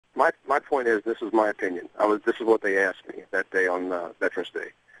my point is, this is my opinion. This is what they asked me that day on Veterans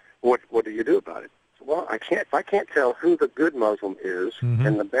Day. What do you do about it? Well, if I can't tell who the good Muslim is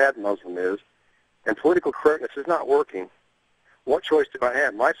and the bad Muslim is, and political correctness is not working, what choice do I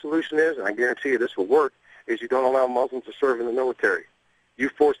have? My solution is, and I guarantee you this will work, is you don't allow Muslims to serve in the military. You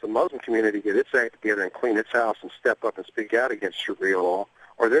force the Muslim community to get its act together and clean its house and step up and speak out against Sharia law,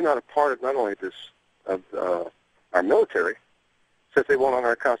 or they're not a part of not only our military. Since they won't honor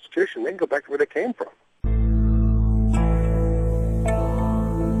our Constitution, they can go back to where they came from.